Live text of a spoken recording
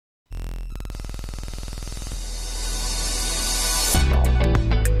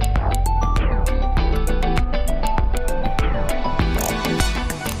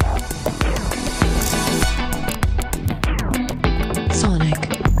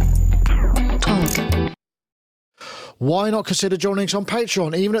why not consider joining us on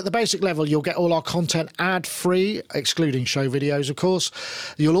Patreon? Even at the basic level, you'll get all our content ad-free, excluding show videos, of course.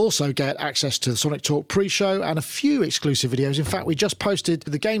 You'll also get access to the Sonic Talk pre-show and a few exclusive videos. In fact, we just posted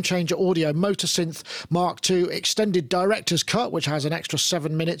the Game Changer Audio Motor Synth Mark II Extended Director's Cut, which has an extra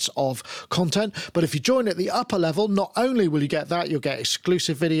 7 minutes of content. But if you join at the upper level, not only will you get that, you'll get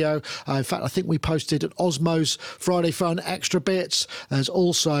exclusive video. In fact, I think we posted an Osmos Friday Fun extra bits. There's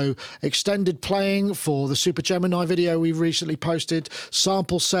also extended playing for the Super Gemini video we've recently posted,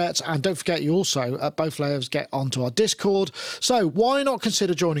 sample sets, and don't forget you also at both layers get onto our Discord. So why not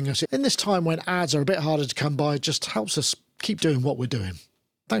consider joining us in this time when ads are a bit harder to come by? It just helps us keep doing what we're doing.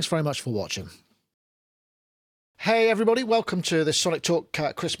 Thanks very much for watching. Hey everybody, welcome to this Sonic Talk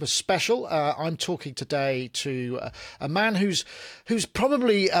Christmas special. I'm talking today to a man who's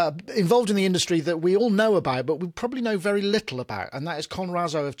probably involved in the industry that we all know about, but we probably know very little about, and that is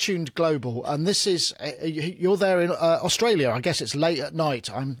Raso of Tuned Global. And this is, you're there in Australia. I guess it's late at night.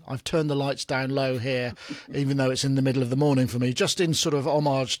 I've turned the lights down low here, even though it's in the middle of the morning for me, just in sort of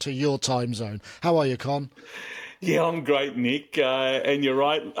homage to your time zone. How are you, Con? Yeah, I'm great, Nick. And you're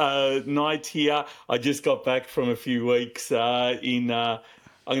right, night here. I just got back from a few weeks in, I'm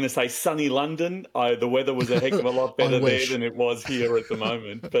going to say, sunny London. The weather was a heck of a lot better there than it was here at the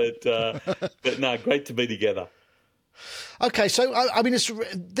moment. But no, great to be together. Okay, so I mean,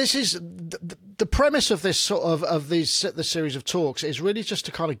 this is the premise of this sort of the series of talks is really just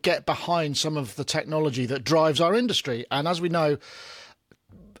to kind of get behind some of the technology that drives our industry, and as we know,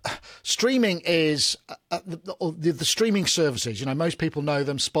 streaming is the streaming services. You know, most people know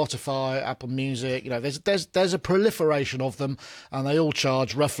them: Spotify, Apple Music. You know, there's a proliferation of them, and they all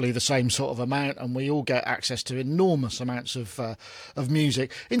charge roughly the same sort of amount, and we all get access to enormous amounts of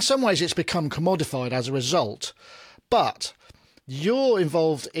music. In some ways, it's become commodified as a result, but you're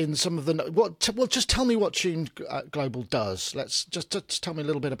involved in some of the well. Just tell me what Tuned Global does. Let's just tell me a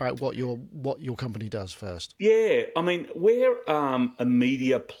little bit about what your company does first. Yeah, I mean, we're a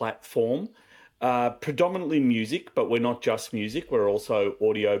media platform, predominantly music, but we're not just music. We're also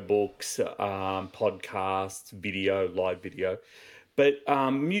audio books, podcasts, video, live video. But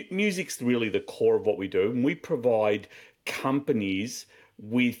music's really the core of what we do, and we provide companies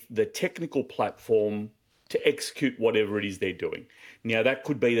with the technical platform to execute whatever it is they're doing. Now, that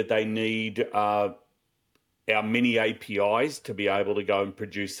could be that they need our many APIs to be able to go and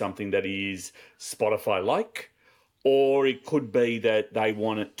produce something that is Spotify-like, or it could be that they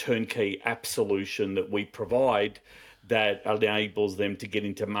want a turnkey app solution that we provide that enables them to get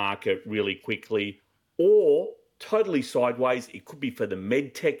into market really quickly, or totally sideways, it could be for the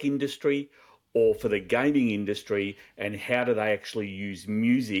med tech industry or for the gaming industry, and how do they actually use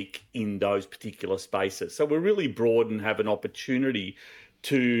music in those particular spaces. So we're really broad and have an opportunity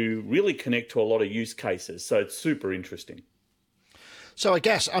to really connect to a lot of use cases. So it's super interesting. So I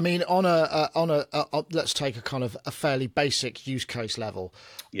guess, I mean, on a let's take a kind of a fairly basic use case level.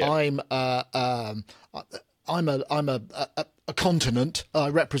 Yeah. I'm a continent. I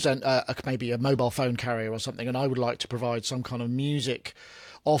represent maybe a mobile phone carrier or something, and I would like to provide some kind of music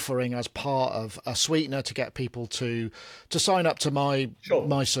offering as part of a sweetener to get people to sign up to my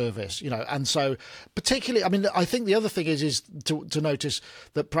service, you know. And so particularly, I mean, I think the other thing is to notice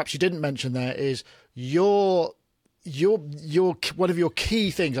that perhaps you didn't mention there is your one of your key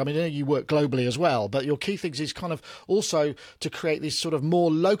things. I mean, I know you work globally as well, but your key things is kind of also to create these sort of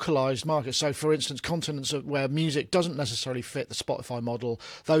more localized markets. So for instance, continents where music doesn't necessarily fit the Spotify model,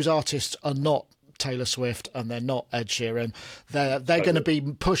 those artists are not Taylor Swift and they're not Ed Sheeran. They're going to be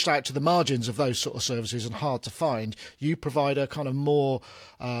pushed out to the margins of those sort of services and hard to find. You provide a kind of more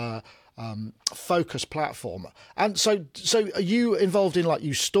focused platform. And so are you involved in, like,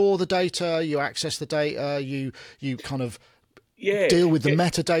 you store the data, you access the data, you kind of deal with the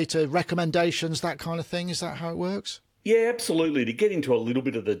metadata, recommendations, that kind of thing? Is that how it works? Yeah, absolutely. To get into a little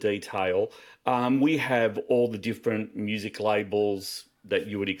bit of the detail, we have all the different music labels that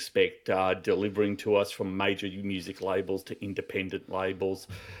you would expect delivering to us, from major music labels to independent labels.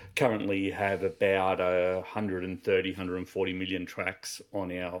 Currently have about 130, 140 million tracks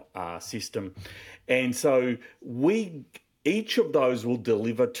on our system. And so each of those will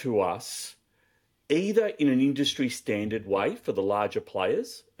deliver to us either in an industry standard way for the larger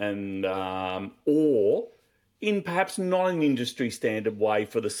players, and or in perhaps not an industry standard way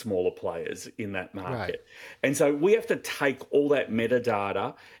for the smaller players in that market. Right. And so we have to take all that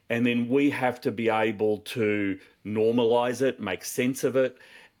metadata, and then we have to be able to normalize it, make sense of it,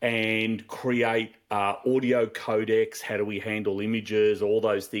 and create audio codecs. How do we handle images, all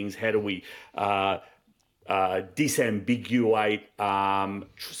those things? How do we disambiguate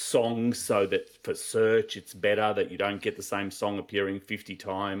songs so that for search it's better that you don't get the same song appearing 50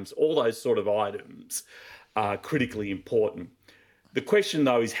 times. All those sort of items are critically important. The question,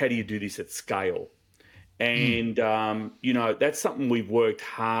 though, is how do you do this at scale? And, that's something we've worked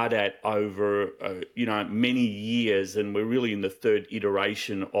hard at over, many years. And we're really in the third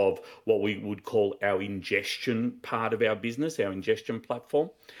iteration of what we would call our ingestion part of our business, our ingestion platform.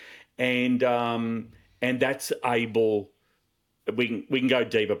 And that's able, we can go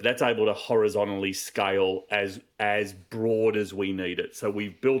deeper, but that's able to horizontally scale as broad as we need it. So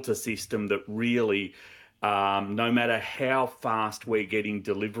we've built a system that really, no matter how fast we're getting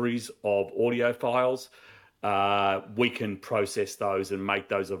deliveries of audio files, we can process those and make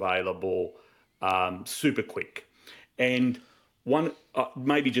those available super quick. And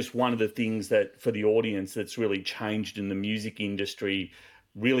maybe just one of the things that for the audience that's really changed in the music industry,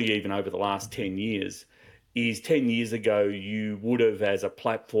 really even over the last 10 years, is 10 years ago you would have, as a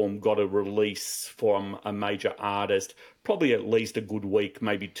platform, got a release from a major artist probably at least a good week,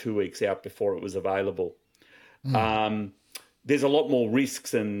 maybe 2 weeks out before it was available. There's a lot more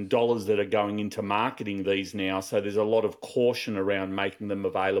risks and dollars that are going into marketing these now. So there's a lot of caution around making them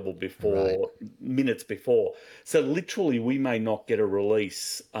available before, minutes before. So literally we may not get a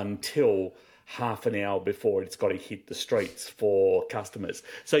release until half an hour before it's got to hit the streets for customers.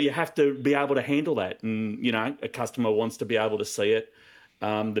 So you have to be able to handle that. And, a customer wants to be able to see it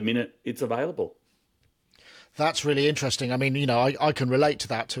the minute it's available. That's really interesting. I mean, I can relate to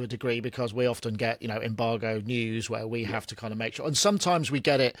that to a degree because we often get, embargo news where we have to kind of make sure. And sometimes we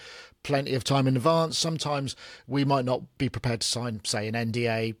get it plenty of time in advance. Sometimes we might not be prepared to sign, say, an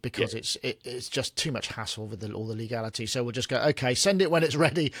NDA because it's just too much hassle with all the legality. So we'll just go, okay, send it when it's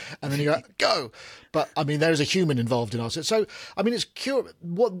ready. And then you go. But I mean, there's a human involved in us. So, I mean, it's curious.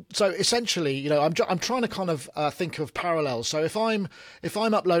 So essentially, I'm trying to kind of think of parallels. So if I'm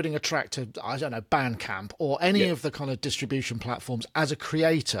uploading a track to, I don't know, Bandcamp or any of the kind of distribution platforms as a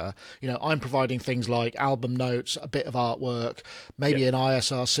creator, I'm providing things like album notes, a bit of artwork, maybe an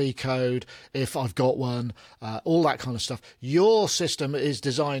ISRC code if I've got one, all that kind of stuff. Your system is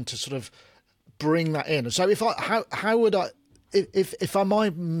designed to sort of bring that in. So how would I? If my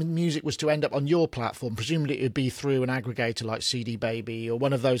music was to end up on your platform, presumably it would be through an aggregator like CD Baby or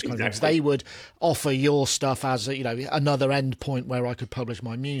one of those kind of things. They would offer your stuff as another endpoint where I could publish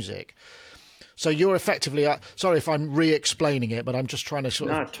my music. So you're effectively, sorry if I'm re-explaining it, but I'm just trying to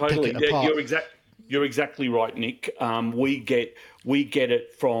sort of totally. pick it apart. You're exactly right, Nick. We get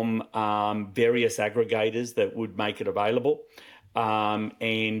it from various aggregators that would make it available,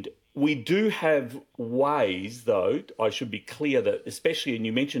 and we do have ways, though, I should be clear that, especially, and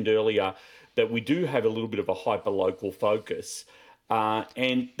you mentioned earlier, that we do have a little bit of a hyper-local focus.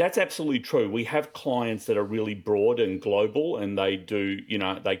 And that's absolutely true. We have clients that are really broad and global, and they do,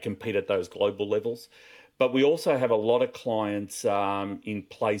 they compete at those global levels. But we also have a lot of clients in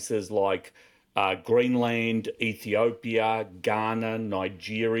places like Greenland, Ethiopia, Ghana,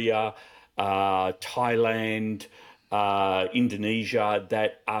 Nigeria, Thailand, Indonesia,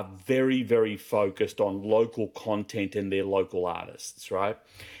 that are very, very focused on local content and their local artists, right?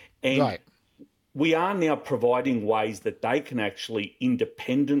 And we are now providing ways that they can actually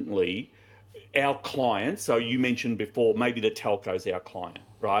independently, our clients, so you mentioned before, maybe the telco's our client,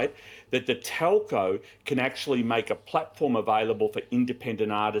 right? That the telco can actually make a platform available for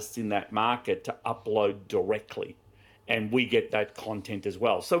independent artists in that market to upload directly. And we get that content as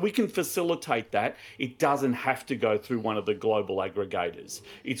well. So we can facilitate that. It doesn't have to go through one of the global aggregators.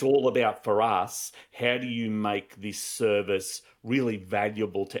 It's all about, for us, how do you make this service really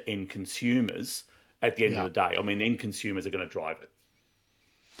valuable to end consumers at the end of the day? I mean, end consumers are going to drive it.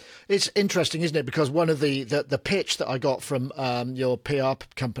 It's interesting, isn't it? Because one of the pitch that I got from your PR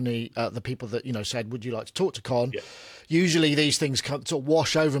company, the people that said, "Would you like to talk to Con?" Yeah. Usually these things sort of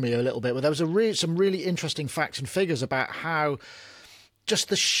wash over me a little bit, but there was some really interesting facts and figures about how just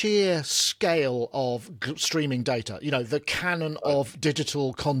the sheer scale of streaming data, the canon of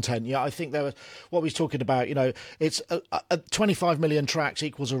digital content. Yeah, I think there was what we was talking about. It's 25 million tracks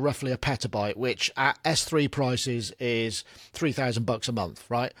equals roughly a petabyte, which at S3 prices is $3,000 a month,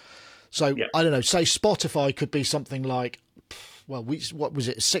 right? So I don't know. Say Spotify could be something like, well, what was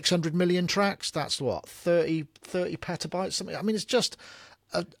it? 600 million tracks. That's what 30 petabytes. Something. I mean, it's just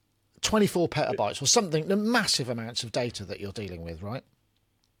 24 petabytes or something. The massive amounts of data that you're dealing with, right?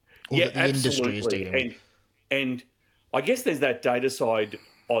 Or that the industry is dealing with. And I guess there's that data side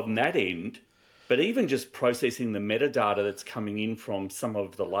on that end, but even just processing the metadata that's coming in from some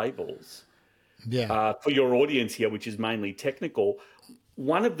of the labels. For your audience here, which is mainly technical,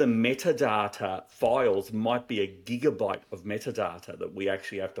 one of the metadata files might be a gigabyte of metadata that we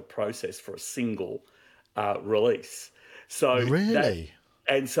actually have to process for a single release. So that, Really?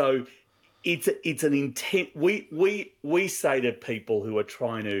 and so it's an intent. We say to people who are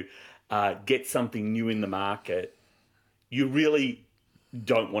trying to get something new in the market, you really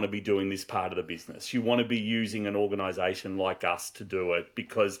don't want to be doing this part of the business. You want to be using an organization like us to do it,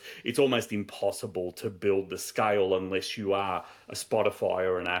 because it's almost impossible to build the scale unless you are a Spotify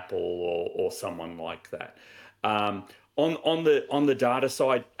or an Apple or someone like that. On the data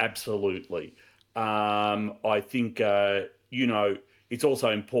side, absolutely. I think it's also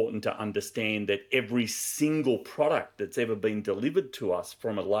important to understand that every single product that's ever been delivered to us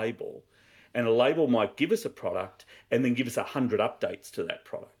from a label, and a label might give us a product and then give us 100 updates to that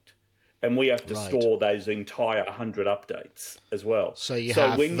product. And we have to Right. store those entire 100 updates as well. So you So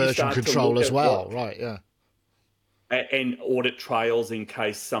have when you version start to control look as at well, right? Yeah. and audit trails in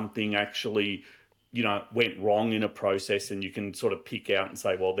case something actually, went wrong in a process, and you can sort of pick out and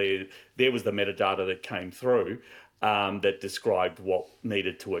say, well, there was the metadata that came through that described what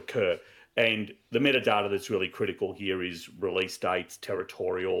needed to occur. And the metadata that's really critical here is release dates,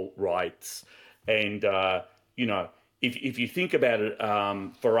 territorial rights, and if you think about it,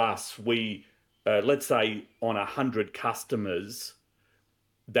 for us, we let's say on 100 customers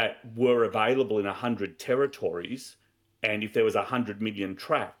that were available in 100 territories, and if there was 100 million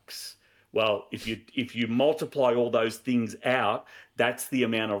tracks, well, if you multiply all those things out, that's the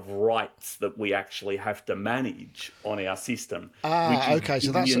amount of rights that we actually have to manage on our system, which is Okay.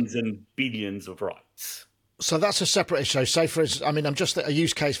 billions and billions of rights. So that's a separate issue. Say, for instance, I mean, I'm just a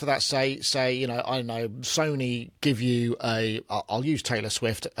use case for that. Say, I don't know, Sony give you I'll use Taylor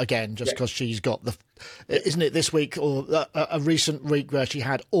Swift again, just because she's got isn't it this week or a recent week where she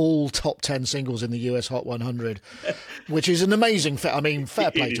had all top 10 singles in the US Hot 100, which is an amazing, fair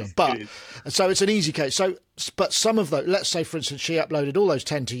play to her. But so it's an easy case. So, but some of those, let's say, for instance, she uploaded all those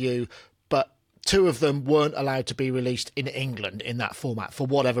 10 to you, but 2 of them weren't allowed to be released in England in that format for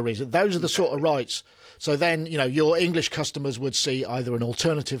whatever reason. Those are the sort of rights. So then, your English customers would see either an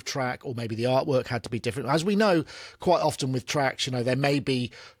alternative track, or maybe the artwork had to be different. As we know, quite often with tracks, there may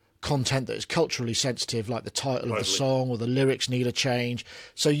be content that is culturally sensitive, like the title of the song or the lyrics need a change.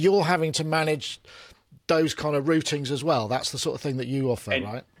 So you're having to manage those kind of routings as well. That's the sort of thing that you offer,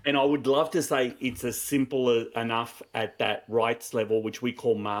 right? And I would love to say it's as simple enough at that rights level, which we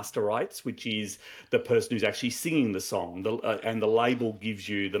call master rights, which is the person who's actually singing the song, and the label gives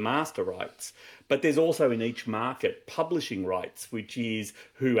you the master rights. But there's also in each market publishing rights, which is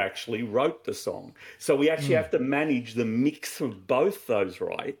who actually wrote the song. So we actually have to manage the mix of both those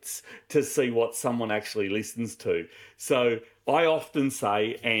rights to see what someone actually listens to. So I often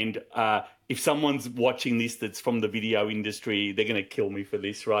say, and if someone's watching this that's from the video industry, they're going to kill me for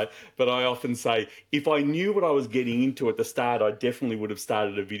this, right? But I often say, if I knew what I was getting into at the start, I definitely would have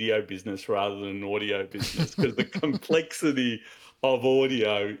started a video business rather than an audio business, because the complexity of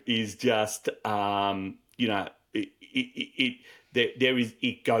audio is just,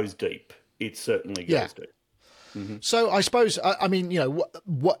 it goes deep. It certainly goes deep. Mm-hmm. So I suppose,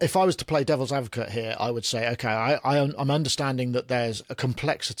 what if I was to play devil's advocate here, I would say, okay, I'm understanding that there's a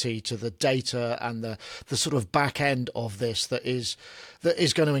complexity to the data and the sort of back end of this that is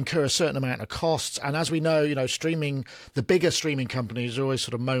going to incur a certain amount of costs. And as we know, streaming, the bigger streaming companies are always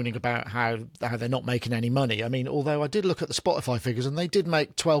sort of moaning about how they're not making any money. I mean, although I did look at the Spotify figures and they did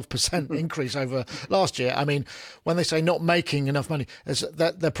make 12% increase over last year. I mean, when they say not making enough money, it's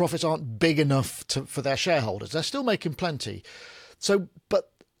that their profits aren't big enough for their shareholders. They're still making plenty. So,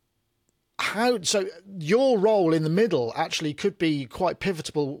 but so your role in the middle actually could be quite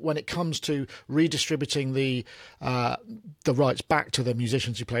pivotal when it comes to redistributing the rights back to the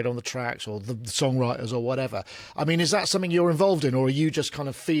musicians who played on the tracks, or the songwriters, or whatever. I mean, is that something you're involved in, or are you just kind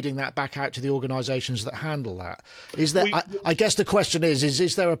of feeding that back out to the organisations that handle that? Is there? I guess the question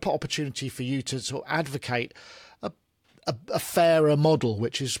is there an opportunity for you to sort of advocate a fairer model,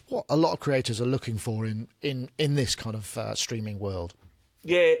 which is what a lot of creators are looking for in this kind of streaming world?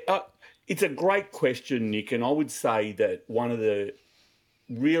 Yeah. It's a great question, Nick, and I would say that one of the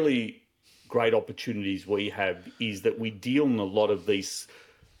really great opportunities we have is that we deal in a lot of these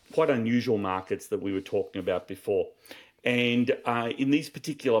quite unusual markets that we were talking about before. And in these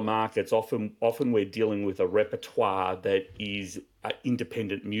particular markets, often we're dealing with a repertoire that is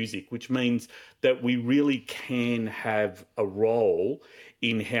independent music, which means that we really can have a role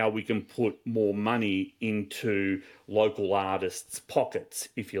in how we can put more money into local artists' pockets,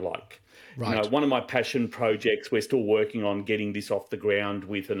 if you like. Right. One of my passion projects, we're still working on getting this off the ground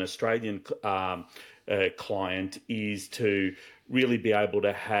with an Australian client, is to really be able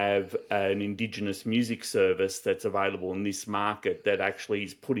to have an Indigenous music service that's available in this market that actually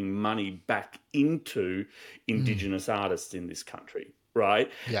is putting money back into Indigenous artists in this country,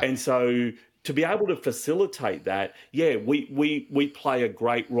 right? Yeah. And so to be able to facilitate that, yeah, we play a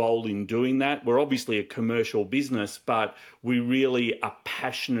great role in doing that. We're obviously a commercial business, but we really are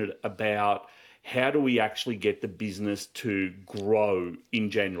passionate about how do we actually get the business to grow in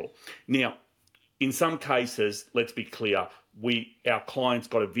general. Now, in some cases, let's be clear, our clients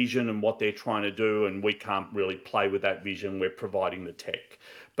got a vision and what they're trying to do, and we can't really play with that vision. We're providing the tech.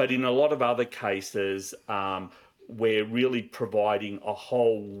 But in a lot of other cases, we're really providing a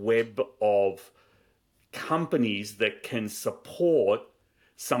whole web of companies that can support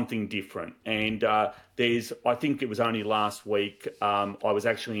something different. And I think it was only last week, I was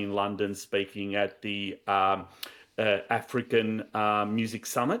actually in London speaking at the African Music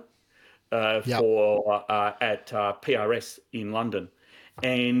Summit at PRS in London.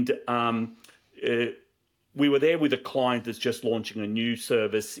 And we were there with a client that's just launching a new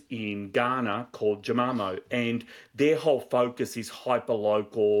service in Ghana called Jamamo, and their whole focus is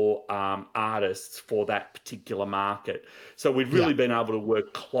hyper-local artists for that particular market. So we've really been able to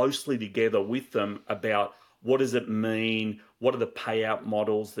work closely together with them about what does it mean, what are the payout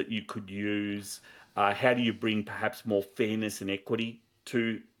models that you could use, how do you bring perhaps more fairness and equity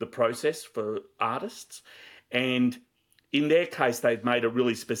to the process for artists. And in their case, they've made a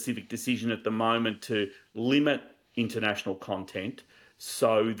really specific decision at the moment to limit international content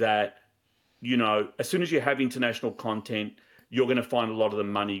so that, as soon as you have international content, you're going to find a lot of the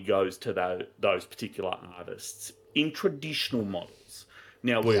money goes to those particular artists in traditional models.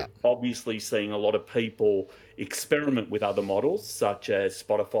 Now, we're obviously seeing a lot of people experiment with other models, such as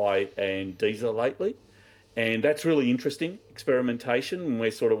Spotify and Deezer lately. And that's really interesting, experimentation, and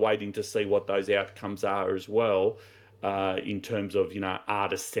we're sort of waiting to see what those outcomes are as well. In terms of,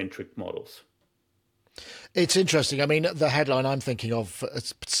 artist-centric models. It's interesting. I mean, the headline I'm thinking of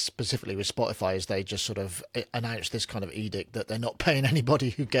specifically with Spotify is they just sort of announced this kind of edict that they're not paying anybody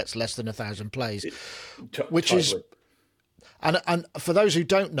who gets less than 1,000 plays, which totally. Is... And for those who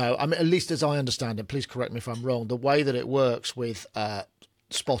don't know, I mean, at least as I understand it, please correct me if I'm wrong, the way that it works with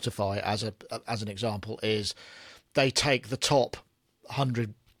Spotify, as an example, is they take the top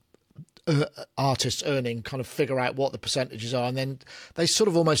 100 artists earning, kind of figure out what the percentages are, and then they sort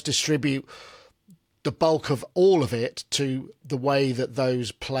of almost distribute the bulk of all of it to the way that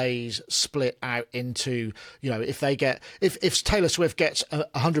those plays split out into, if Taylor Swift gets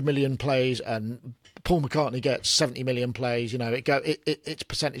 100 million plays and Paul McCartney gets 70 million plays, it's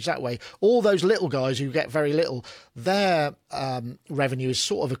percentage that way. All those little guys who get very little, their revenue is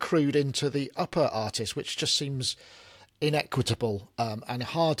sort of accrued into the upper artists, which just seems inequitable and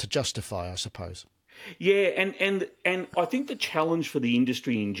hard to justify, I suppose. Yeah, and I think the challenge for the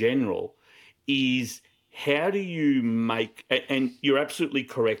industry in general is how do you make, and you're absolutely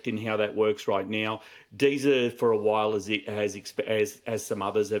correct in how that works right now. Deezer for a while as some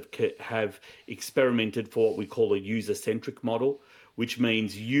others have experimented for what we call a user-centric model, which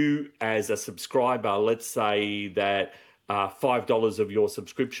means you as a subscriber, let's say that $5 of your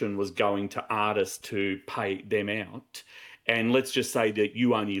subscription was going to artists to pay them out. And let's just say that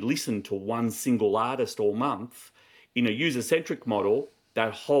you only listen to one single artist all month. In a user-centric model,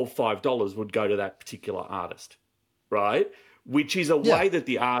 that whole $5 would go to that particular artist, right? Which is a way that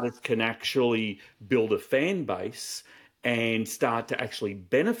the artist can actually build a fan base and start to actually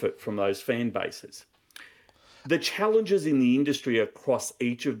benefit from those fan bases. The challenges in the industry across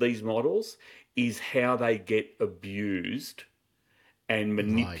each of these models is how they get abused and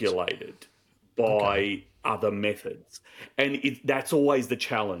manipulated by other methods. And that's always the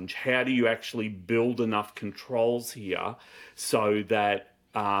challenge. How do you actually build enough controls here so that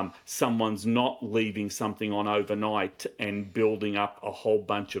someone's not leaving something on overnight and building up a whole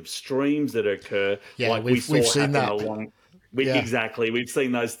bunch of streams that occur, like we've seen that along... Exactly. We've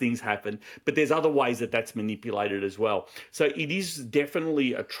seen those things happen, but there's other ways that that's manipulated as well. So it is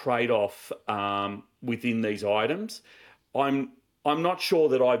definitely a trade-off within these items. I'm not sure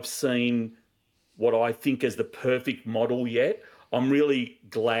that I've seen what I think is the perfect model yet. I'm really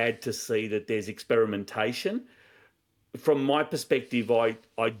glad to see that there's experimentation. From my perspective, I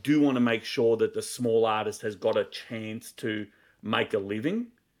do want to make sure that the small artist has got a chance to make a living,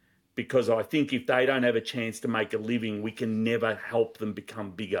 because I think if they don't have a chance to make a living, we can never help them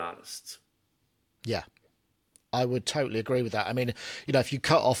become big artists. Yeah, I would totally agree with that. I mean, if you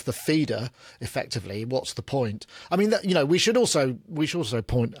cut off the feeder effectively, what's the point? I mean, we should also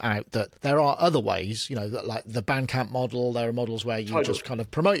point out that there are other ways, that like the Bandcamp model. There are models where you just kind of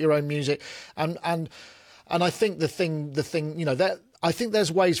promote your own music, and And I think the thing, that I think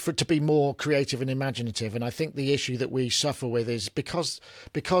there's ways for it to be more creative and imaginative. And I think the issue that we suffer with is because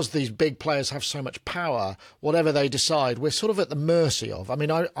these big players have so much power, whatever they decide, we're sort of at the mercy of. I mean,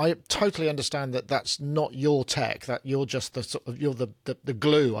 I totally understand that that's not your tech, that you're just you're the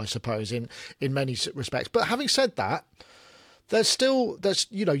glue, I suppose, in many respects. But having said that,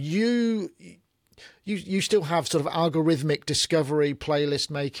 you still have sort of algorithmic discovery, playlist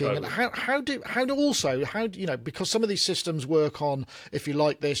making, totally. And how do because some of these systems work on, if you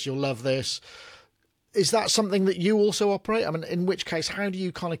like this, you'll love this. Is that something that you also operate? I mean, in which case, how do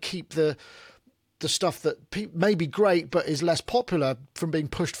you kind of keep the stuff that may be great but is less popular from being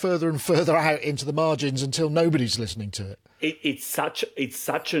pushed further and further out into the margins until nobody's listening to it? It's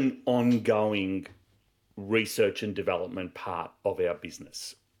such an ongoing research and development part of our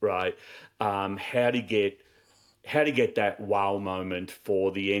business. Right, how to get that wow moment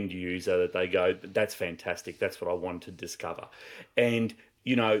for the end user that they go, that's fantastic. That's what I want to discover. And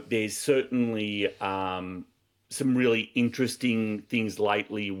there's certainly some really interesting things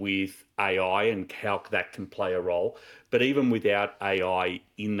lately with AI and how that can play a role. But even without AI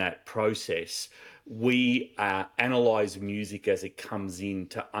in that process, we analyze music as it comes in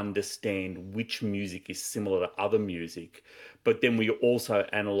to understand which music is similar to other music. But then we also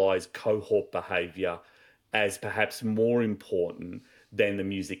analyze cohort behavior as perhaps more important than the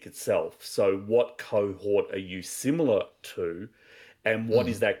music itself. So what cohort are you similar to? And what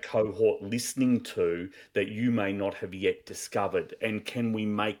is that cohort listening to that you may not have yet discovered? And can we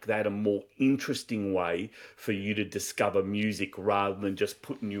make that a more interesting way for you to discover music rather than just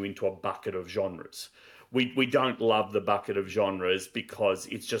putting you into a bucket of genres? We don't love the bucket of genres because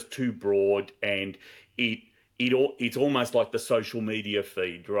it's just too broad, and it's almost like the social media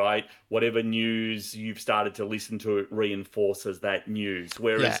feed, right? Whatever news you've started to listen to, it reinforces that news.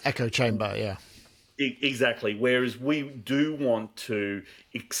 Whereas echo chamber, yeah. Exactly. Whereas we do want to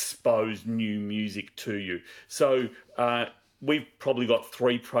expose new music to you. So we've probably got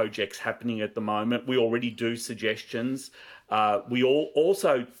 3 projects happening at the moment. We already do suggestions. We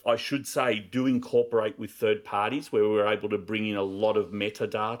also, I should say, do incorporate with third parties where we're able to bring in a lot of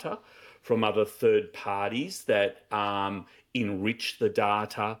metadata from other third parties that enrich the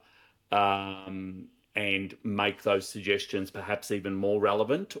data and make those suggestions perhaps even more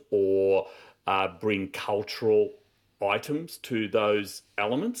relevant, or bring cultural items to those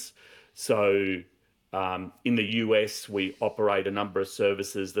elements. So in the US, we operate a number of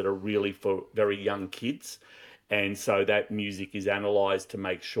services that are really for very young kids. And so that music is analysed to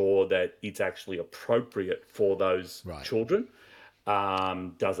make sure that it's actually appropriate for those children.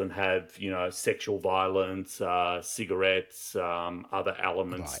 Doesn't have, sexual violence, cigarettes, other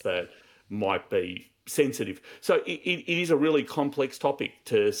elements that might be sensitive. So it is a really complex topic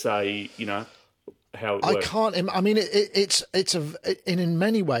to say, how it works. In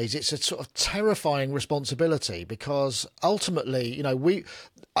many ways, it's a sort of terrifying responsibility because ultimately,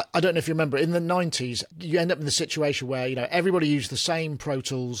 I don't know if you remember, in the 90s, you end up in the situation where, everybody used the same Pro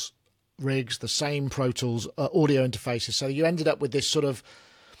Tools rigs, the same Pro Tools audio interfaces. So you ended up with this sort of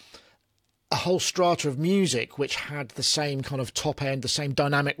a whole strata of music which had the same kind of top end, the same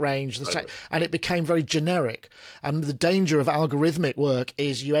dynamic range, and it became very generic. And the danger of algorithmic work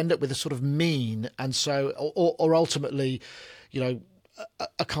is you end up with a sort of mean, and so, or ultimately,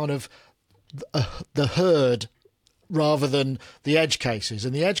 a kind of the herd rather than the edge cases.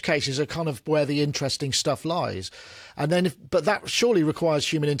 And the edge cases are kind of where the interesting stuff lies. And then, but that surely requires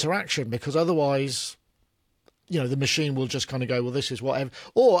human interaction, because otherwise, the machine will just kind of go, well, this is whatever.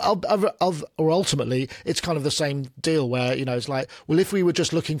 Or ultimately, it's kind of the same deal where, it's like, well, if we were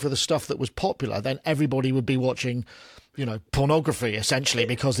just looking for the stuff that was popular, then everybody would be watching, pornography, essentially,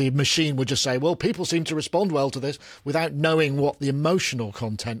 because the machine would just say, well, people seem to respond well to this, without knowing what the emotional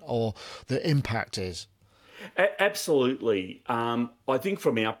content or the impact is. Absolutely. I think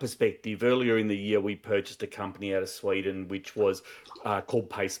from our perspective, earlier in the year, we purchased a company out of Sweden, which was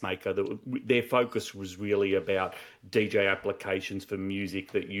called Pacemaker. Their focus was really about DJ applications for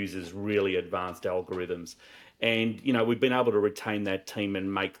music that uses really advanced algorithms. And, we've been able to retain that team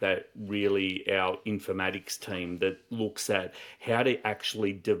and make that really our informatics team that looks at how to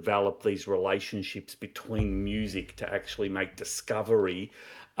actually develop these relationships between music to actually make discovery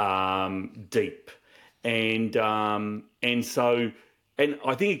deep. And so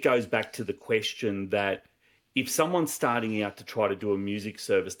I think it goes back to the question that if someone's starting out to try to do a music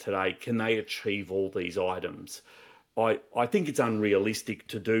service today, can they achieve all these items? I think it's unrealistic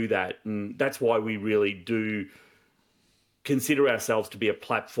to do that. And that's why we really do consider ourselves to be a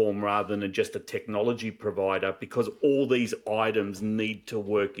platform rather than just a technology provider, because all these items need to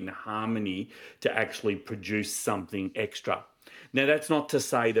work in harmony to actually produce something extra. Now, that's not to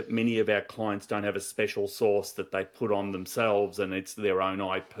say that many of our clients don't have a special sauce that they put on themselves and it's their own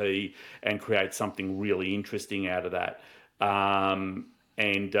IP and create something really interesting out of that.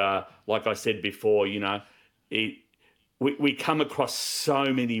 And like I said before, we come across so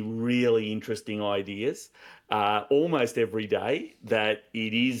many really interesting ideas almost every day that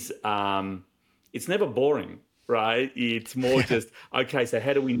it's never boring, right? It's more just, okay, so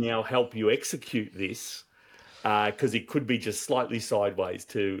how do we now help you execute this? Because it could be just slightly sideways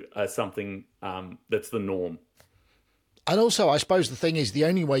to something that's the norm. And also, I suppose the thing is, the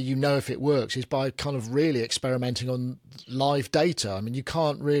only way you know if it works is by kind of really experimenting on live data. I mean, you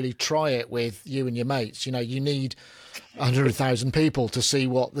can't really try it with you and your mates. You need 100,000 people to see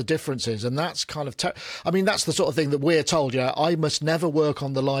what the difference is. And that's kind of, that's the sort of thing that we're told, I must never work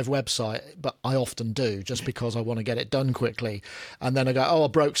on the live website, but I often do just because I want to get it done quickly. And then I go, oh, I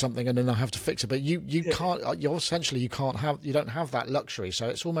broke something and then I have to fix it. But you can't, you don't have that luxury. So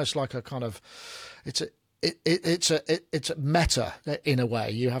it's almost like a kind of, it's a meta in a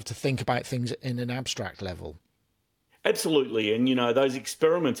way. You have to think about things in an abstract level. Absolutely. And, those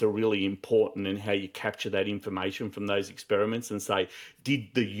experiments are really important in how you capture that information from those experiments and say, did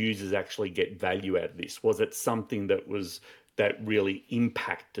the users actually get value out of this? Was it something that really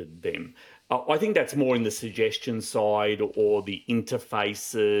impacted them? I think that's more in the suggestion side or the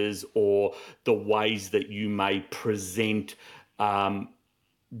interfaces or the ways that you may present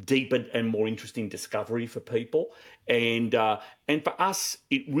deeper and more interesting discovery for people. And for us,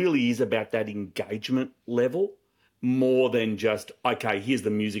 it really is about that engagement level more than just, okay, here's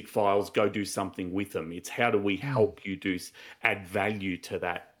the music files, go do something with them. It's how do we help you add value to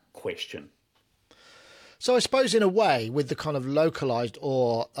that question? So I suppose in a way, with the kind of localized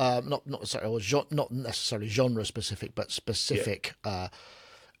or not necessarily genre specific, but specific,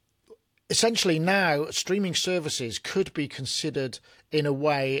 essentially now streaming services could be considered in a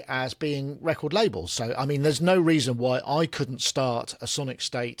way as being record labels. So, I mean, there's no reason why I couldn't start a Sonic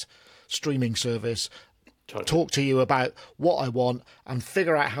State streaming service, talk to you about what I want and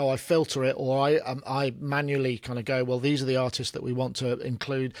figure out how I filter it, or I manually kind of go, well, these are the artists that we want to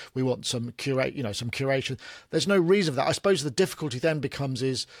include. We want some curation. There's no reason for that. I suppose the difficulty then becomes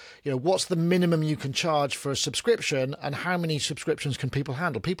is, what's the minimum you can charge for a subscription and how many subscriptions can people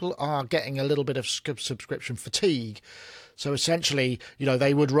handle? People are getting a little bit of subscription fatigue. So essentially,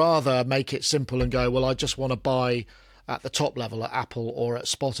 they would rather make it simple and go, well, I just want to buy at the top level at Apple or at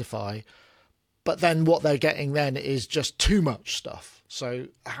Spotify. But then what they're getting then is just too much stuff. So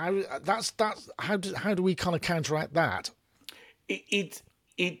how do we kind of counteract that?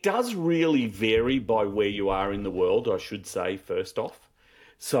 It does really vary by where you are in the world, I should say, first off.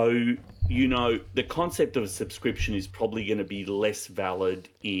 So, the concept of a subscription is probably going to be less valid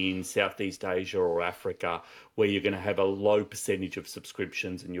in Southeast Asia or Africa, where you're going to have a low percentage of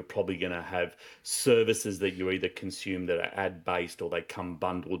subscriptions and you're probably going to have services that you either consume that are ad-based or they come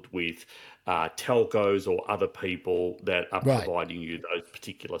bundled with telcos or other people that are providing you those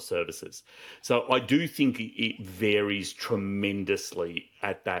particular services. So I do think it varies tremendously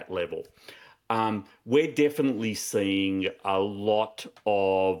at that level. We're definitely seeing a lot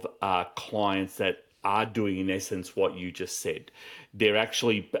of clients that are doing, in essence, what you just said. They're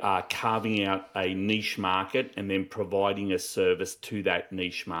actually carving out a niche market and then providing a service to that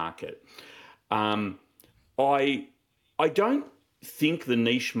niche market. I don't think the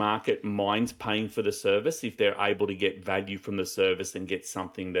niche market minds paying for the service if they're able to get value from the service and get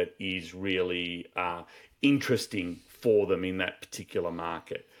something that is really interesting for them in that particular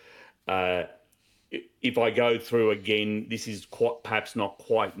market. If I go through again, this is perhaps not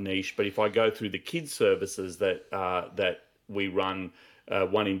quite niche, but if I go through the kids services that we run,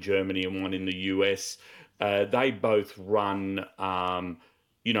 one in Germany and one in the US, they both run,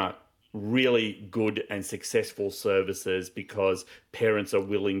 really good and successful services because parents are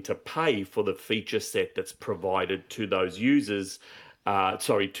willing to pay for the feature set that's provided to those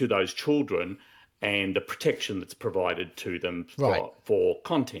to those children, and the protection that's provided to them for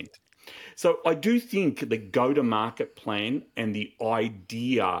content. So I do think the go-to-market plan and the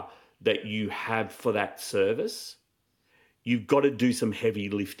idea that you have for that service, you've got to do some heavy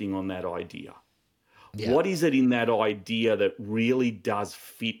lifting on that idea. Yeah. What is it in that idea that really does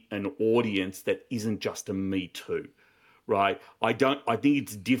fit an audience that isn't just a Me Too, right? I think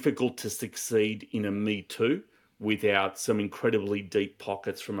it's difficult to succeed in a Me Too without some incredibly deep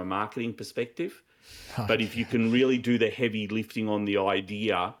pockets from a marketing perspective. But if you can really do the heavy lifting on the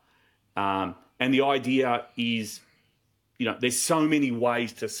idea, and the idea is, there's so many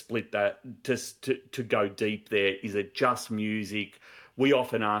ways to split that, to go deep there. Is it just music? We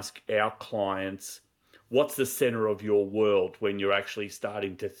often ask our clients, what's the center of your world when you're actually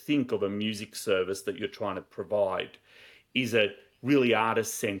starting to think of a music service that you're trying to provide? Is it really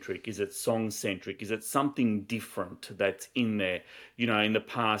artist-centric? Is it song-centric? Is it something different that's in there? In the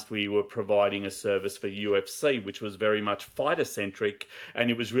past, we were providing a service for UFC, which was very much fighter-centric,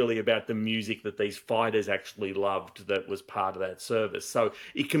 and it was really about the music that these fighters actually loved that was part of that service. So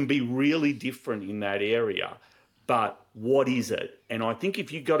it can be really different in that area, but what is it? And I think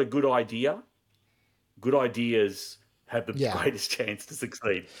if you've got a good ideas have the greatest chance to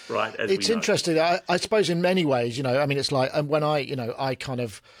succeed, right? It's interesting. I suppose in many ways, it's like when I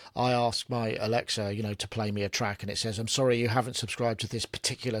ask my Alexa, to play me a track and it says, I'm sorry, you haven't subscribed to this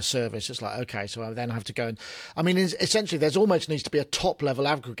particular service. It's like, okay, so I then have to go essentially there's almost needs to be a top level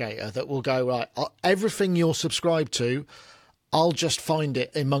aggregator that will go, right, everything you're subscribed to, I'll just find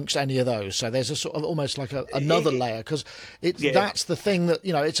it amongst any of those. So there's a sort of almost like another layer, because that's the thing that,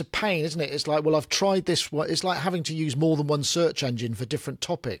 it's a pain, isn't it? It's like, well, I've tried this. It's like having to use more than one search engine for different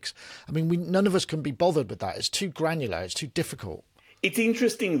topics. None of us can be bothered with that. It's too granular. It's too difficult. It's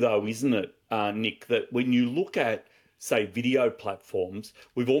interesting though, isn't it, Nick, that when you look at, say, video platforms,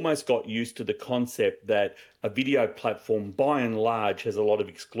 we've almost got used to the concept that a video platform by and large has a lot of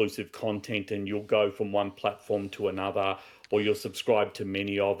exclusive content, and you'll go from one platform to another, or you'll subscribe to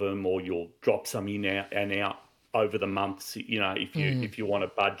many of them, or you'll drop some in and out over the months, if you want a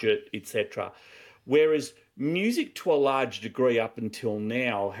budget, etc. Whereas music, to a large degree up until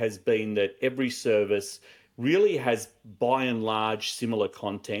now, has been that every service really has, by and large, similar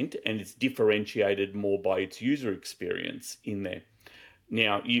content, and it's differentiated more by its user experience in there.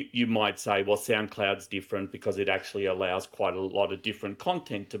 Now, you might say, well, SoundCloud's different because it actually allows quite a lot of different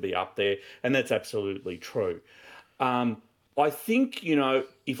content to be up there, and that's absolutely true. I think,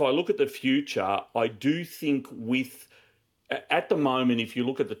 if I look at the future, I do think at the moment, if you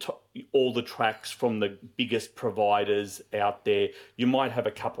look at all the tracks from the biggest providers out there, you might have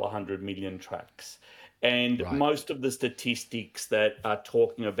a couple of 100 million tracks. And most of the statistics that are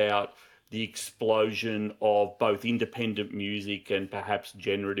talking about the explosion of both independent music and perhaps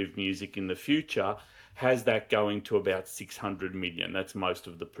generative music in the future has that going to about 600 million. That's most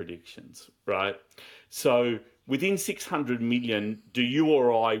of the predictions, right? So within 600 million, do you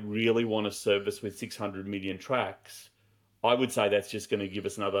or I really want a service with 600 million tracks? I would say that's just going to give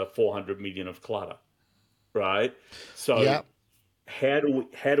us another 400 million of clutter, right? So how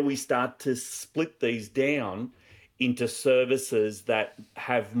do we start to split these down into services that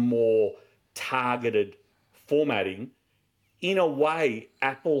have more targeted formatting? In a way,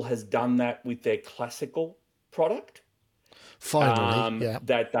 Apple has done that with their classical product. Finally,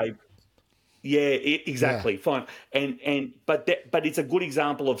 exactly. Fine. But it's a good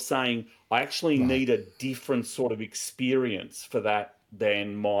example of saying I actually need a different sort of experience for that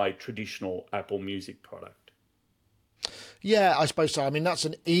than my traditional Apple Music product. Yeah, I suppose so. That's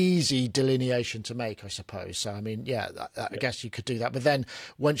an easy delineation to make, I suppose. So, I guess you could do that. But then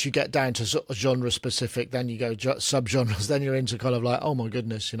once you get down to sort of genre specific, then you go subgenres, then you're into kind of like, oh my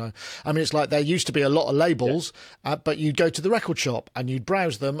goodness, it's like there used to be a lot of labels, but you'd go to the record shop and you'd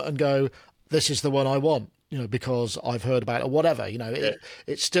browse them and go, this is the one I want, because I've heard about it or whatever.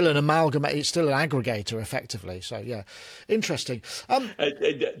 It's still an amalgamate, it's still an aggregator effectively. So, yeah, interesting.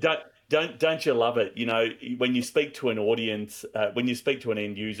 Don't you love it? When you speak to an audience, when you speak to an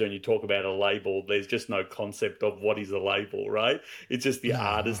end user and you talk about a label, there's just no concept of what is a label, right? It's just the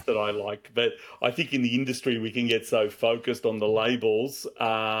artist that I like. But I think in the industry, we can get so focused on the labels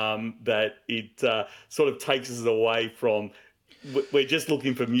that it sort of takes us away from, we're just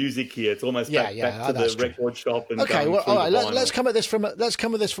looking for music here. It's almost back to the record shop. And okay, well, all right. Let's come at this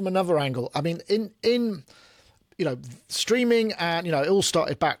from another angle. In streaming, and it all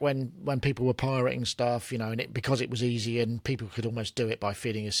started back when people were pirating stuff, and because it was easy and people could almost do it by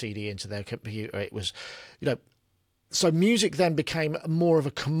feeding a CD into their computer. It was, so music then became more of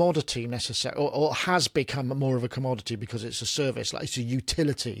a commodity or has become more of a commodity because it's a service, like it's a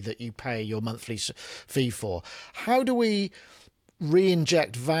utility that you pay your monthly fee for. How do we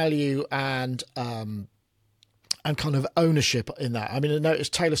re-inject value and kind of ownership in that? I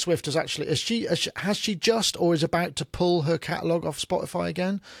noticed Taylor Swift has she just or is about to pull her catalogue off Spotify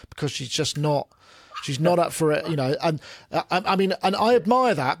again because she's not up for it, and and I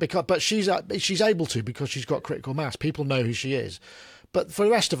admire that but she's able to because she's got critical mass. People know who she is. But for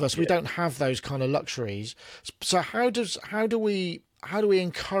the rest of us, we don't have those kind of luxuries. So how do we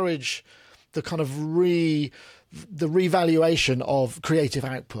encourage the kind of the revaluation of creative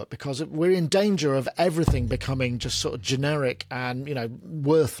output, because we're in danger of everything becoming just sort of generic and, you know,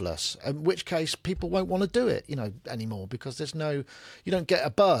 worthless, in which case people won't want to do it, you know, anymore, because you don't get a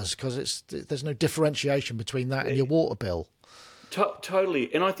buzz because there's no differentiation between that and your water bill.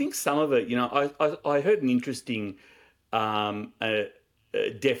 Totally. And I think some of it, you know, I heard an interesting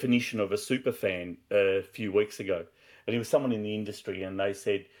definition of a super fan a few weeks ago. And it was someone in the industry, and they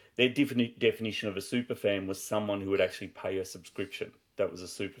said their definition of a super fan was someone who would actually pay a subscription. That was a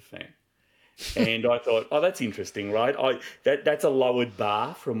super fan. And I thought, oh, that's interesting, right? That's a lowered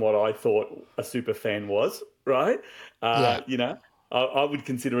bar from what I thought a super fan was, right? Yeah. You know, I would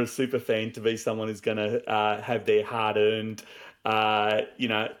consider a super fan to be someone who's going to have their hard earned, you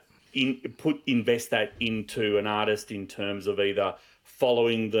know, invest that into an artist in terms of either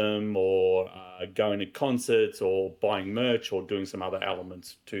following them or going to concerts or buying merch or doing some other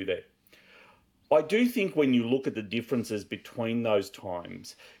elements to that. I do think when you look at the differences between those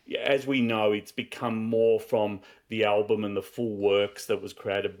times, as we know, it's become more from the album and the full works that was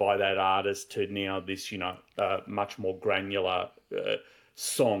created by that artist to now this, you know, much more granular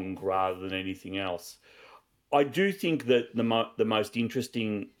song rather than anything else. I do think that the most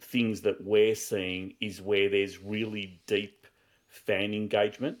interesting things that we're seeing is where there's really deep fan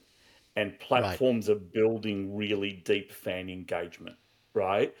engagement, and Right. platforms are building really deep fan engagement,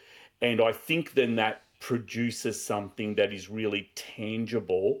 right? And I think then that produces something that is really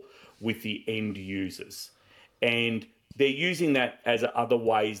tangible with the end users. And they're using that as other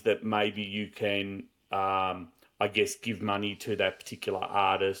ways that maybe you can, I guess, give money to that particular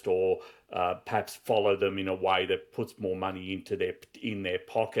artist, or perhaps follow them in a way that puts more money in their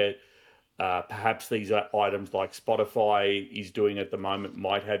pocket. Perhaps these are items like Spotify is doing at the moment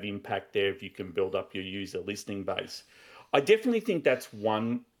might have impact there if you can build up your user listening base. I definitely think that's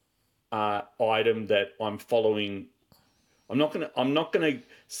one item that I'm following. I'm not gonna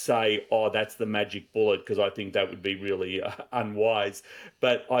say, oh, that's the magic bullet, because I think that would be really unwise.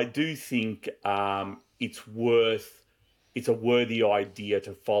 But I do think it's a worthy idea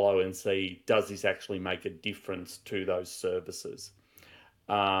to follow and see, does this actually make a difference to those services.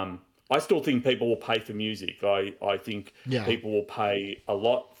 I still think people will pay for music. I think Yeah. people will pay a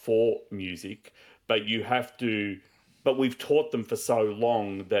lot for music, but but we've taught them for so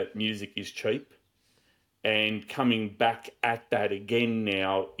long that music is cheap, and coming back at that again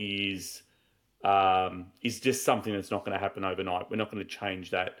now is just something that's not going to happen overnight. We're not going to change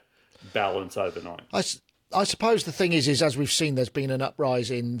that balance overnight. I, s- I suppose the thing is as we've seen, there's been an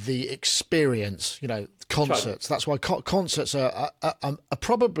uprise in the experience, you know, Totally. concerts. That's why concerts are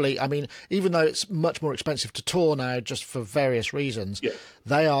probably, I mean, even though it's much more expensive to tour now, just for various reasons, Yeah.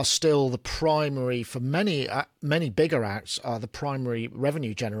 they are still the primary, for many bigger acts, are the primary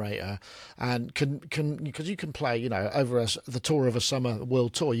revenue generator, and because you can play, you know, over the tour of a summer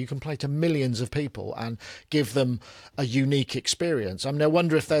world tour, you can play to millions of people and give them a unique experience. I mean, I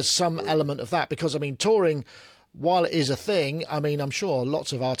wonder if there's some element of that, because I mean, touring, while it is a thing, I mean, I'm sure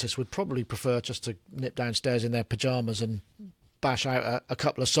lots of artists would probably prefer just to nip downstairs in their pajamas and bash out a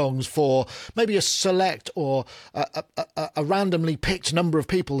couple of songs for maybe a select or a randomly picked number of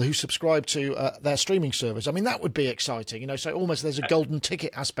people who subscribe to their streaming service. I mean, that would be exciting, you know. So almost there's a golden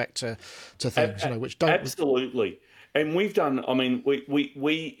ticket aspect to things, you know, which don't. Absolutely. And we've done, I mean,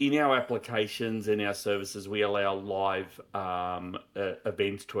 we in our applications and our services, we allow live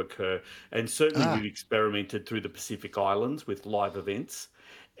events to occur. And certainly Ah, we've experimented through the Pacific Islands with live events.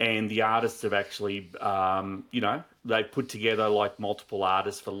 And the artists have actually, you know, they put together like multiple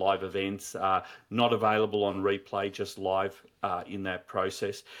artists for live events, not available on replay, just live in that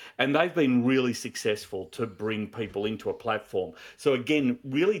process. And they've been really successful to bring people into a platform. So again,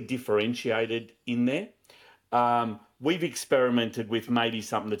 really differentiated in there. We've experimented with maybe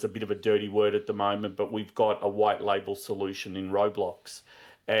something that's a bit of a dirty word at the moment, but we've got a white label solution in Roblox.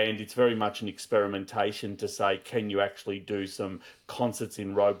 And it's very much an experimentation to say, can you actually do some concerts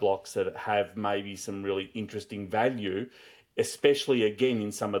in Roblox that have maybe some really interesting value, especially again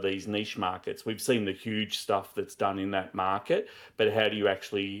in some of these niche markets. We've seen the huge stuff that's done in that market, but how do you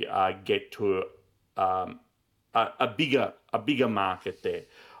actually get to a bigger market there?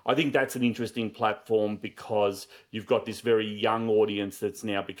 I think that's an interesting platform because you've got this very young audience that's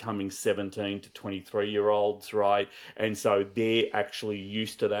now becoming 17 to 23-year-olds, right? And so they're actually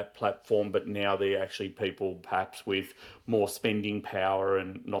used to that platform, but now they're actually people perhaps with more spending power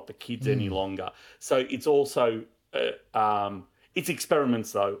and not the kids any longer. So it's also, it's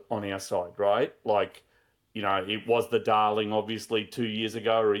experiments though on our side, right? Like, you know, it was the darling, obviously, 2 years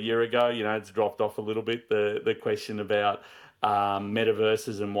ago or a year ago. You know, it's dropped off a little bit. The question about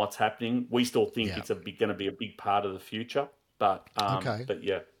metaverses and what's happening. We still think Yeah. it's going to be a big part of the future, Okay. but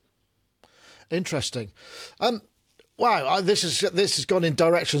yeah. Interesting. Wow, this has gone in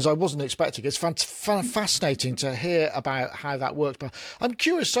directions I wasn't expecting. It's fascinating to hear about how that works. But I'm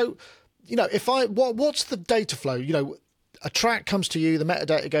curious. So, if what's the data flow? A track comes to you, the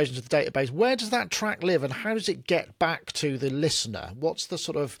metadata goes into the database. Where does that track live, and how does it get back to the listener? What's the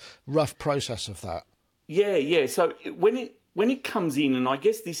sort of rough process of that? Yeah. So when it comes in, and I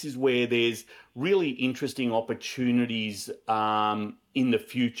guess this is where there's really interesting opportunities in the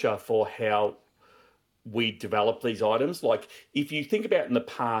future for how we develop these items. Like if you think about in the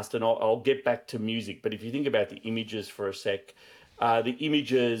past, and I'll get back to music, but if you think about the images for a sec, the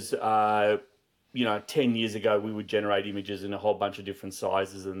images, 10 years ago, we would generate images in a whole bunch of different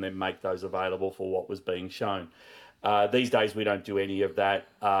sizes and then make those available for what was being shown. These days, we don't do any of that.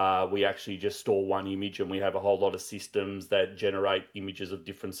 We actually just store one image, and we have a whole lot of systems that generate images of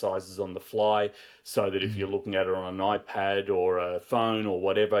different sizes on the fly, so that if you're looking at it on an iPad or a phone or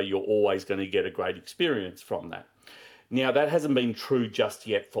whatever, you're always going to get a great experience from that. Now, that hasn't been true just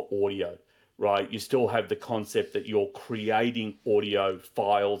yet for audio, right? You still have the concept that you're creating audio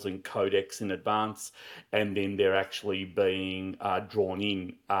files and codecs in advance, and then they're actually being drawn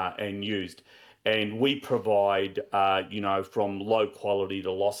in and used. And we provide, from low quality to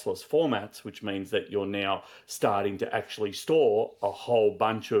lossless formats, which means that you're now starting to actually store a whole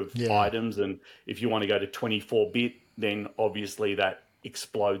bunch of items. And if you want to go to 24-bit, then obviously that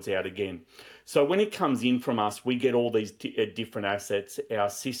explodes out again. So when it comes in from us, we get all these different assets. Our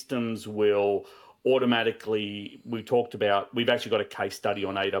systems will automatically, we've actually got a case study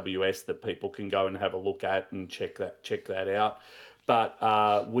on AWS that people can go and have a look at and check that out.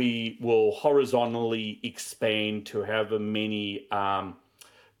 But we will horizontally expand to however many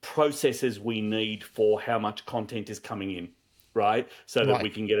processes we need for how much content is coming in, right? So that we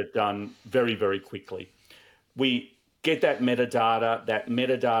can get it done very, very quickly. We get that metadata. That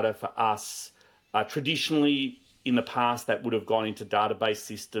metadata for us, traditionally in the past, that would have gone into database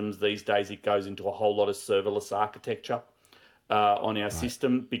systems. These days, it goes into a whole lot of serverless architecture on our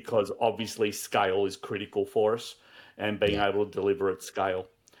system, because obviously scale is critical for us, and being able to deliver at scale.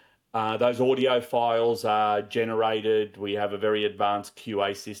 Those audio files are generated. We have a very advanced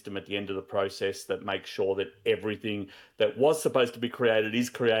QA system at the end of the process that makes sure that everything that was supposed to be created is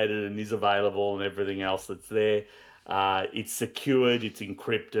created and is available, and everything else that's there. It's secured, it's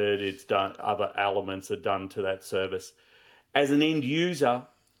encrypted, it's done. Other elements are done to that service. As an end user,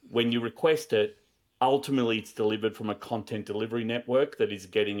 when you request it, ultimately, it's delivered from a content delivery network that is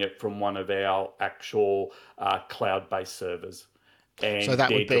getting it from one of our actual cloud-based servers. And so that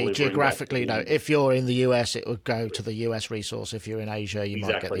would be geographically, if you're in the US, it would go to the US resource. If you're in Asia, you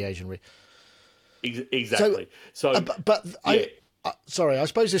might get the Asian Exactly. Sorry, I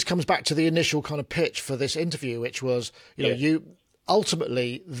suppose this comes back to the initial kind of pitch for this interview, which was, you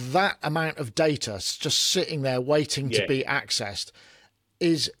ultimately, that amount of data just sitting there waiting to be accessed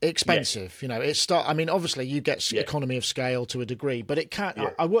is expensive. Obviously you get economy of scale to a degree, but it can't.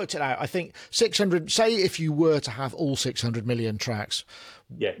 I worked it out. I think 600, say if you were to have all 600 million tracks,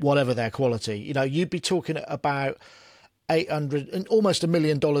 whatever their quality, you'd be talking about 800 and almost $1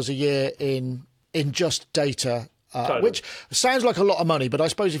 million a year in just data. Totally. Which sounds like a lot of money, but I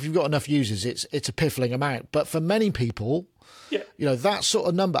suppose if you've got enough users, it's a piffling amount. But for many people, that sort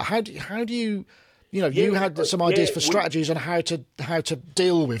of number, how do you you had some ideas for strategies on how to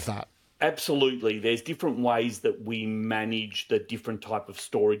deal with that. Absolutely. There's different ways that we manage the different type of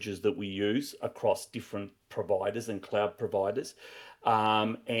storages that we use across different providers and cloud providers.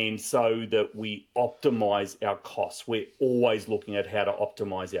 And so that we optimize our costs. We're always looking at how to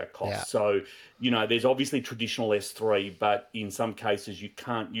optimize our costs. So, there's obviously traditional S3, but in some cases you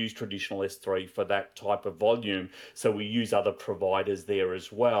can't use traditional S3 for that type of volume. So we use other providers there as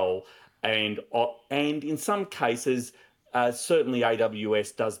well. And in some cases, certainly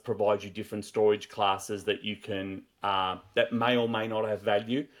AWS does provide you different storage classes that you can that may or may not have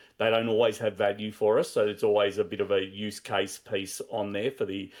value. They don't always have value for us, so it's always a bit of a use case piece on there for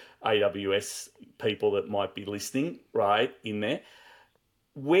the AWS people that might be listening, right, in there.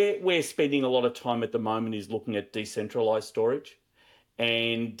 Where we're spending a lot of time at the moment is looking at decentralized storage.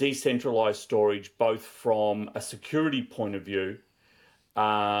 And decentralized storage, both from a security point of view,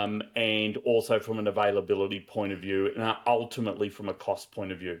 and also from an availability point of view, and ultimately from a cost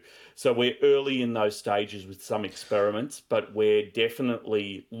point of view. So we're early in those stages with some experiments, but we're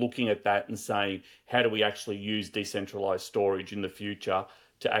definitely looking at that and saying, how do we actually use decentralized storage in the future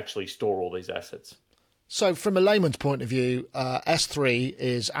to actually store all these assets? So from a layman's point of view, S3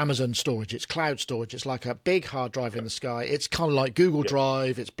 is Amazon storage. It's cloud storage. It's like a big hard drive in the sky. It's kind of like Google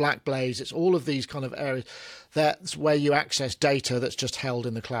Drive. It's Blackblaze. It's all of these kind of areas. That's where you access data that's just held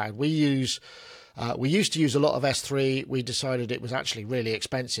in the cloud. We used to use a lot of S3. We decided it was actually really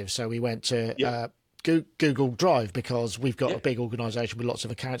expensive, so we went to Google Drive because we've got a big organisation with lots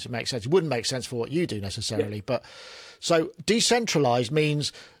of accounts. It makes sense. It wouldn't make sense for what you do necessarily, but so decentralised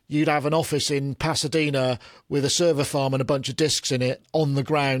means you'd have an office in Pasadena with a server farm and a bunch of disks in it on the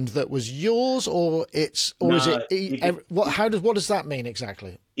ground that was yours, or is it? What does that mean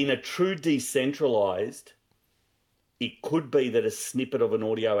exactly? In a true decentralized, it could be that a snippet of an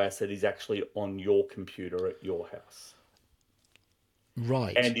audio asset is actually on your computer at your house,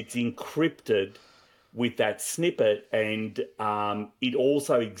 right? And it's encrypted with that snippet, and it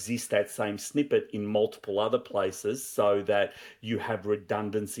also exists, that same snippet, in multiple other places so that you have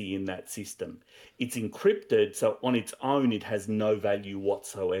redundancy in that system. It's encrypted, so on its own it has no value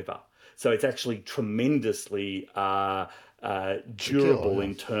whatsoever. So it's actually tremendously durable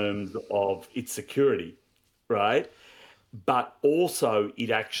in terms of its security, right? But also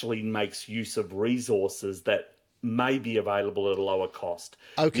it actually makes use of resources that may be available at a lower cost.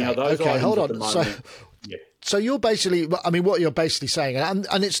 Okay, now, those hold on. Moment, so you're basically, I mean, what you're basically saying, and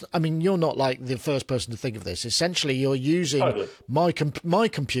it's, I mean, you're not like the first person to think of this. Essentially, you're using my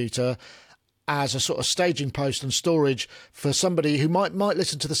computer as a sort of staging post and storage for somebody who might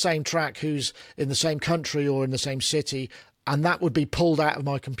listen to the same track, who's in the same country or in the same city, and that would be pulled out of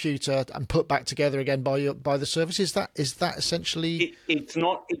my computer and put back together again by the service. Is that essentially? It's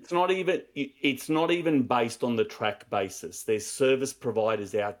not even based on the track basis. There's service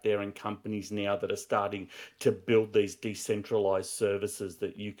providers out there and companies now that are starting to build these decentralized services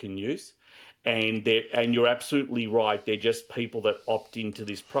that you can use. And you're absolutely right. They're just people that opt into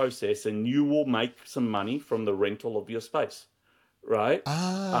this process, and you will make some money from the rental of your space, right?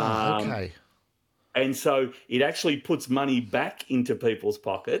 Okay. And so it actually puts money back into people's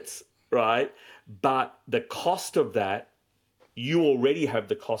pockets, right? But the cost of that, you already have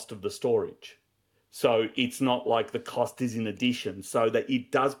the cost of the storage. So it's not like the cost is in addition. So that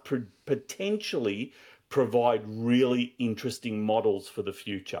it does potentially provide really interesting models for the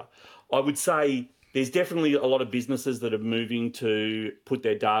future. I would say there's definitely a lot of businesses that are moving to put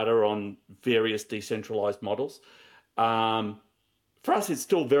their data on various decentralized models. For us, it's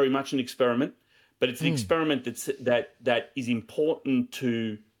still very much an experiment. But it's an experiment that is important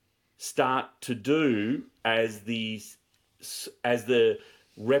to start to do as the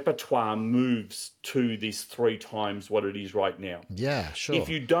repertoire moves to this 3 times what it is right now. Yeah, sure. If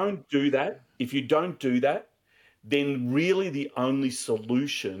you don't do that, then really the only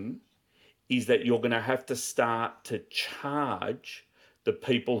solution is that you're going to have to start to charge the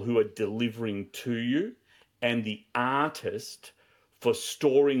people who are delivering to you and the artist for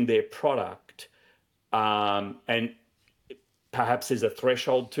storing their product. And perhaps there's a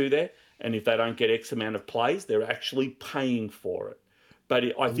threshold to there, and if they don't get X amount of plays, they're actually paying for it.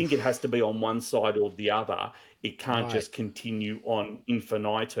 But I think it has to be on one side or the other. It can't just continue on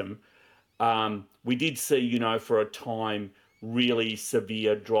infinitum. We did see, for a time, really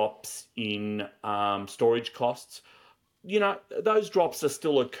severe drops in storage costs. Those drops are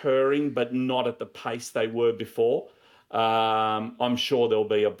still occurring, but not at the pace they were before. I'm sure there'll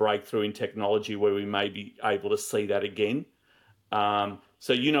be a breakthrough in technology where we may be able to see that again. So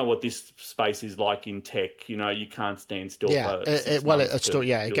what this space is like in tech. You can't stand still. Yeah,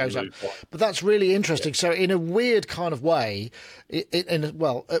 it goes up. But that's really interesting. Yeah. So in a weird kind of way,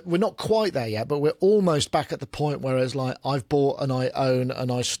 we're not quite there yet, but we're almost back at the point where it's like I've bought and I own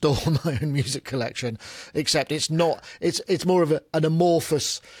and I store my own music collection, except it's not. It's more of an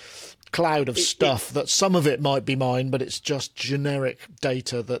amorphous cloud of stuff that some of it might be mine, but it's just generic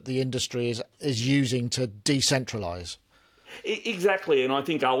data that the industry is using to decentralize. Exactly. And I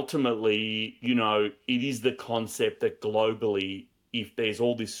think ultimately, it is the concept that globally, if there's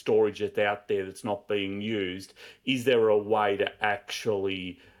all this storage that's out there that's not being used, is there a way to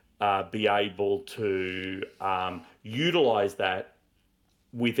actually be able to utilize that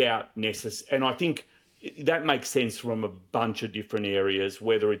without and I think that makes sense from a bunch of different areas,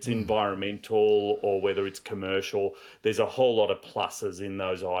 whether it's environmental or whether it's commercial. There's a whole lot of pluses in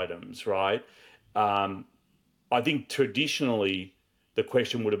those items, right? I think traditionally the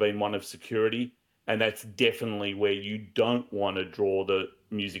question would have been one of security, and that's definitely where you don't want to draw the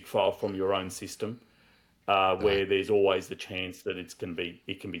music file from your own system, where there's always the chance that it can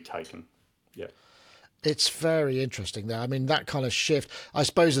be taken. Yeah. It's very interesting there. I mean, that kind of shift, I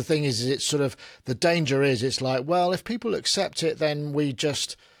suppose the thing is it's sort of, the danger is it's like, well, if people accept it, then we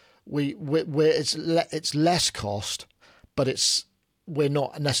just it's less cost, but we're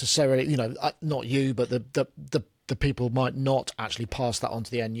not necessarily, not you, but the people might not actually pass that on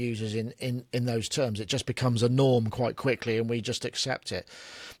to the end users in those terms. It just becomes a norm quite quickly, and we just accept it.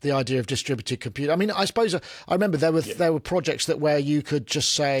 The idea of distributed compute. I mean, I suppose I remember there were projects where you could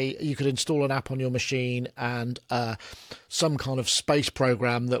just say you could install an app on your machine, and some kind of space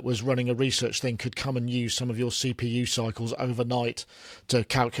program that was running a research thing could come and use some of your CPU cycles overnight to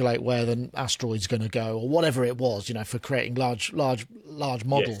calculate where the asteroid's going to go, or whatever it was, for creating large models.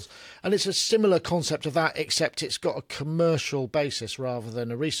 Yes. And it's a similar concept of that, except it's got a commercial basis rather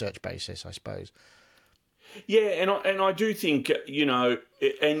than a research basis, I suppose. Yeah, and I do think,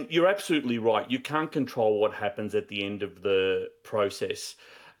 and you're absolutely right. You can't control what happens at the end of the process.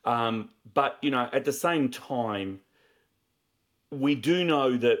 But, at the same time, we do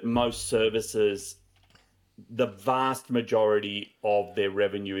know that most services, the vast majority of their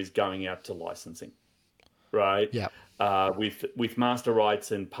revenue is going out to licensing, right? Yeah. With master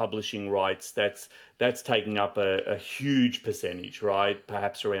rights and publishing rights, that's taking up a huge percentage, right?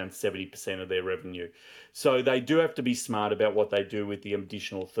 Perhaps around 70% of their revenue. So they do have to be smart about what they do with the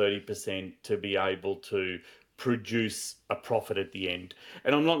additional 30% to be able to produce a profit at the end.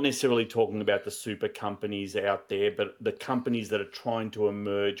 And I'm not necessarily talking about the super companies out there, but the companies that are trying to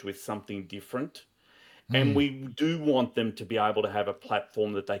emerge with something different. And we do want them to be able to have a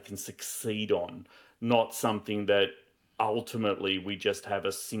platform that they can succeed on, not something that ultimately we just have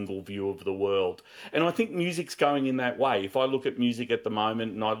a single view of the world. And I think music's going in that way. If I look at music at the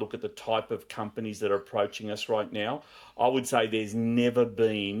moment and I look at the type of companies that are approaching us right now, I would say there's never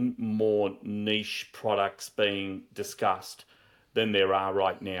been more niche products being discussed than there are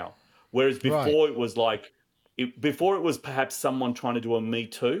right now. Whereas before it was before it was perhaps someone trying to do a Me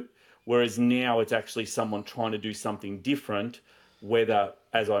Too, whereas now it's actually someone trying to do something different, whether,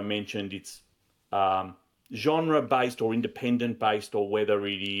 as I mentioned, it's genre-based or independent-based, or whether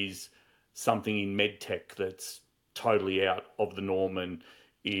it is something in medtech that's totally out of the norm and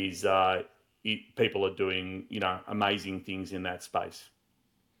is people are doing, amazing things in that space.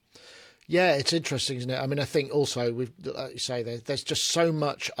 Yeah, it's interesting, isn't it? I mean, I think also, like you say, there's just so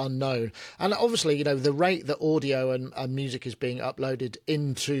much unknown. And obviously, the rate that audio and music is being uploaded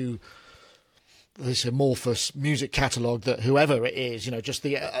into this amorphous music catalogue, that whoever it is, just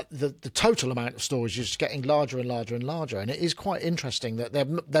the total amount of storage is just getting larger and larger and larger. And it is quite interesting that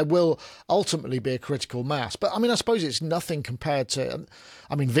there will ultimately be a critical mass. But I mean, I suppose it's nothing compared to,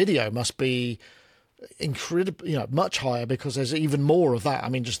 video must be incredible, much higher, because there's even more of that. I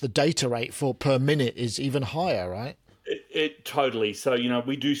mean, just the data rate per minute is even higher, right? It totally. So,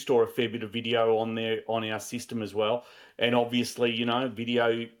 we do store a fair bit of video on our system as well. And obviously,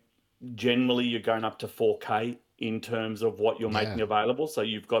 video, generally you're going up to 4K in terms of what you're making available. So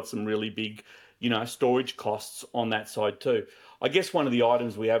you've got some really big, storage costs on that side too. I guess one of the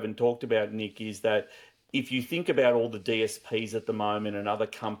items we haven't talked about, Nick, is that if you think about all the DSPs at the moment and other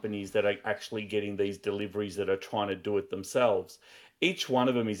companies that are actually getting these deliveries that are trying to do it themselves, each one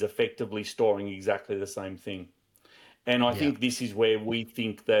of them is effectively storing exactly the same thing. And I think this is where we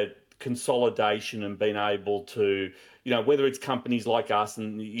think that consolidation and being able to, whether it's companies like us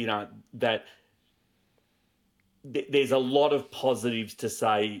and, that there's a lot of positives to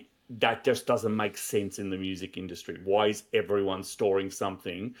say that just doesn't make sense in the music industry. Why is everyone storing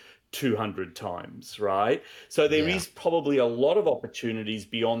something 200 times, right? So there is probably a lot of opportunities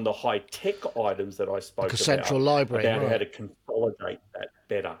beyond the high-tech items that I spoke about. Like a central library. About how to consolidate that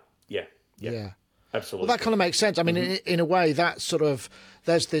better. Yeah. Absolutely. Well, that kind of makes sense. I mean, in a way, that sort of,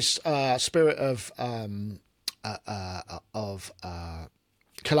 there's this spirit of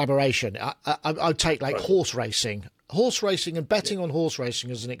collaboration. I'd take horse racing and betting on horse racing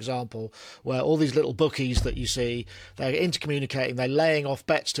as an example, where all these little bookies that you see, they're intercommunicating, they're laying off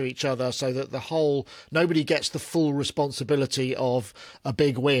bets to each other, so that nobody gets the full responsibility of a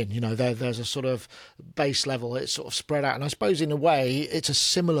big win. There's a sort of base level, it's sort of spread out. And I suppose in a way it's a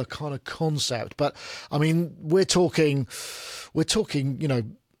similar kind of concept, but I mean, we're talking,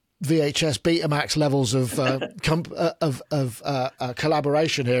 VHS Betamax levels of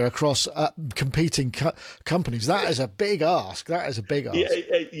collaboration here across competing companies. That is a big ask.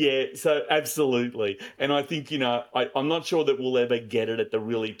 Yeah. So absolutely, and I think I'm not sure that we'll ever get it at the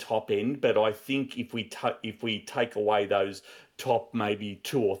really top end, but I think if we take away those top maybe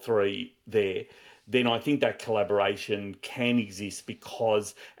 2 or 3 there, then I think that collaboration can exist,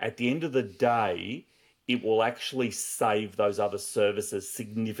 because at the end of the day, it will actually save those other services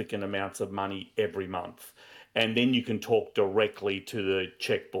significant amounts of money every month. And then you can talk directly to the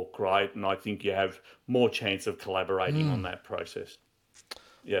checkbook, right? And I think you have more chance of collaborating on that process.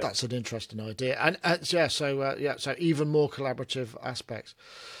 Yeah. That's an interesting idea, and so even more collaborative aspects.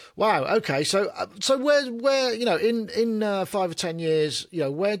 Wow. Okay. So where in 5 or 10 years,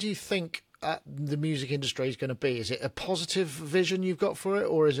 where do you think the music industry is going to be? Is it a positive vision you've got for it,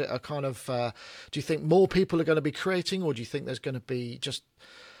 or is it a kind of? Do you think more people are going to be creating, or do you think there's going to be just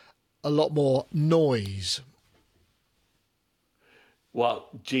a lot more noise? Well,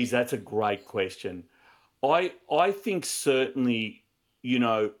 geez, that's a great question. I think certainly, you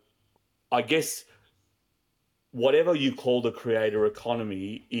know, I guess whatever you call the creator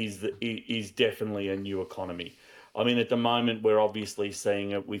economy is definitely a new economy. I mean, at the moment, we're obviously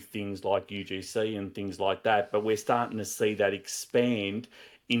seeing it with things like UGC and things like that, but we're starting to see that expand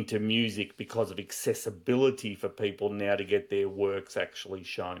into music because of accessibility for people now to get their works actually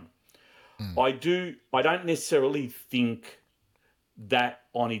shown. Mm. I don't necessarily think that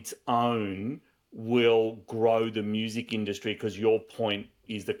on its own will grow the music industry, because your point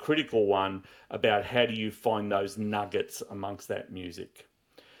is the critical one about how do you find those nuggets amongst that music.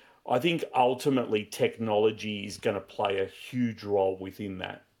 I think ultimately technology is going to play a huge role within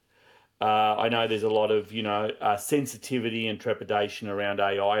that. I know there's a lot of sensitivity and trepidation around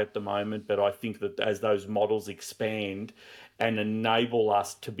AI at the moment, but I think that as those models expand and enable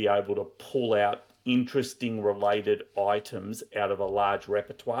us to be able to pull out interesting related items out of a large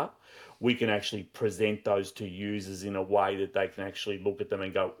repertoire, we can actually present those to users in a way that they can actually look at them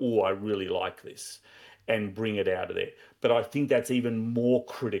and go, "Oh, I really like this," and bring it out of there. But I think that's even more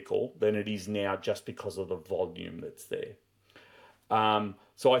critical than it is now, just because of the volume that's there.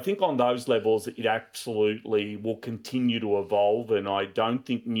 So I think on those levels, it absolutely will continue to evolve, and I don't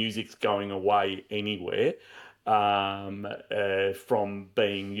think music's going away anywhere from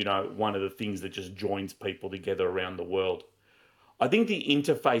being, one of the things that just joins people together around the world. I think the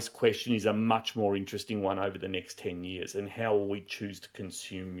interface question is a much more interesting one over the next 10 years, and how will we choose to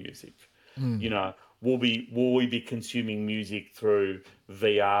consume music? You Mm. know, will we be consuming music through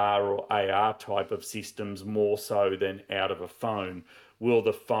VR or AR type of systems more so than out of a phone? Will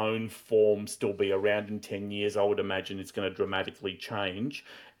the phone form still be around in 10 years? I would imagine it's going to dramatically change,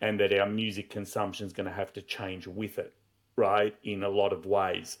 and that our music consumption is going to have to change with it, right? In a lot of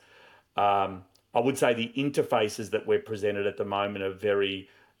ways. I would say the interfaces that we're presented at the moment are very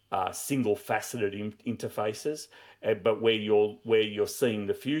single-faceted interfaces, but where you're seeing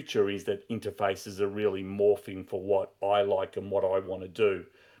the future is that interfaces are really morphing for what I like and what I want to do,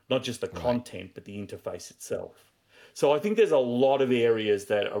 not just the Right. content, but the interface itself. So I think there's a lot of areas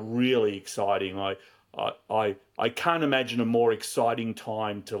that are really exciting. I can't imagine a more exciting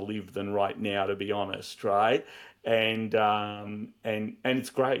time to live than right now, to be honest, right? And it's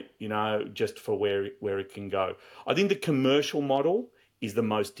great, just for where it can go. I think the commercial model is the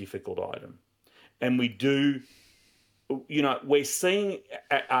most difficult item, and we're seeing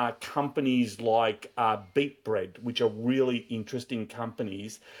companies like Beatbread, which are really interesting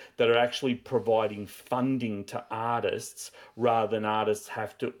companies that are actually providing funding to artists rather than artists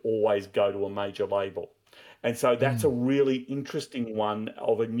have to always go to a major label. And so that's a Mm. really interesting one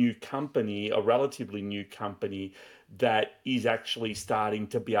of a new company, a relatively new company, that is actually starting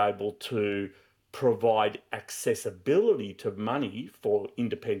to be able to provide accessibility to money for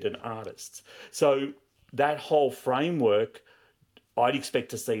independent artists. So that whole framework, I'd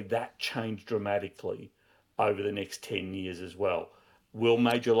expect to see that change dramatically over the next 10 years as well. Will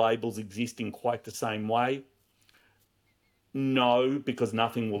major labels exist in quite the same way? No, because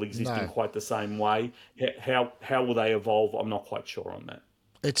nothing will exist in No. quite the same way. How will they evolve? I'm not quite sure on that.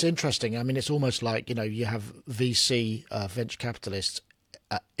 It's interesting. I mean, it's almost like, you have VC, venture capitalists,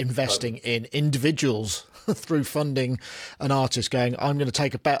 investing Totally. in individuals through funding an artist, going, I'm going to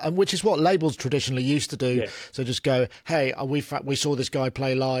take a bet, and which is what labels traditionally used to do. Yeah, So just go, hey, we saw this guy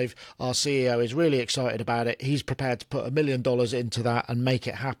play live. Our CEO is really excited about it. He's prepared to put $1 million into that and make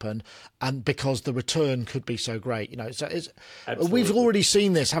it happen. And because the return could be so great, so we've absolutely. already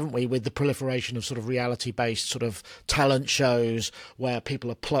seen this, haven't we, with the proliferation of sort of reality-based sort of talent shows where people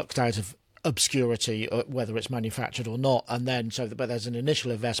are plucked out of obscurity, whether it's manufactured or not, and then but there's an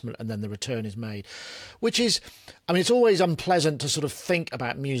initial investment and then the return is made, which is, I mean, it's always unpleasant to sort of think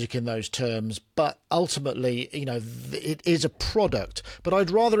about music in those terms, but ultimately, it is a product, but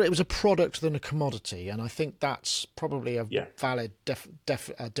I'd rather it was a product than a commodity, and I think that's probably a Yeah, valid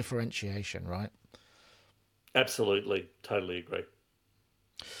differentiation, right? absolutely. Totally agree.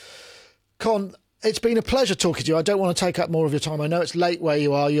 Con, it's been a pleasure talking to you. I don't want to take up more of your time. I know it's late where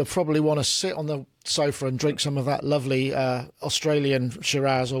you are. You'll probably want to sit on the sofa and drink some of that lovely Australian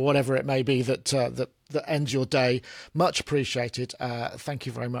Shiraz or whatever it may be that ends your day. Much appreciated. Thank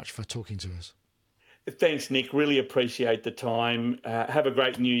you very much for talking to us. Thanks, Nick. Really appreciate the time. Have a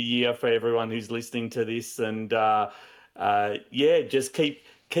great new year for everyone who's listening to this, and yeah, just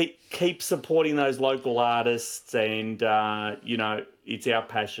keep supporting those local artists, and you know, it's our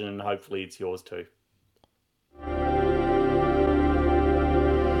passion, and hopefully it's yours too.